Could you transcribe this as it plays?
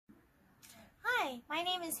Hi, my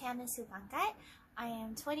name is Hana-chan. I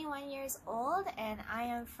am 21 years old and I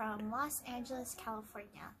am from Los Angeles,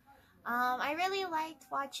 California. I really liked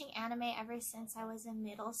watching anime ever since I was in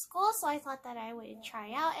middle school, so I thought that I would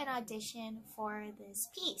try out and audition for this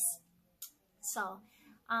piece. So,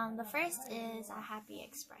 the first is a happy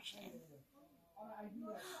expression.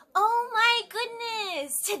 Oh my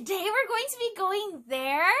goodness! Today we're going to be going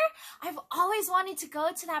there? I've always wanted to go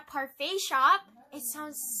to that parfait shop. It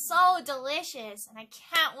sounds so delicious and I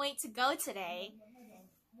can't wait to go today.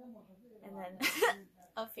 And then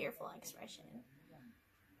a fearful expression.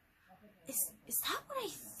 Is that what I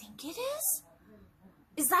think it is?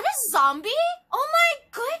 Is that a zombie? Oh my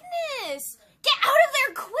goodness! Get out of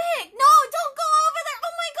there quick! No, don't go over there!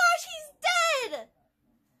 Oh my gosh, he's dead!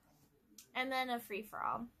 And then a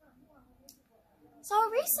free-for-all. So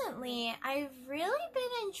recently, I've really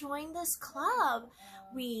been enjoying this club.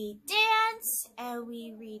 We dance and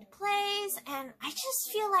we read plays, and I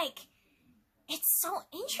just feel like it's so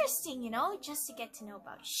interesting, just to get to know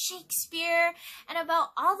about Shakespeare and about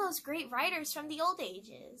all those great writers from the old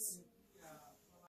ages.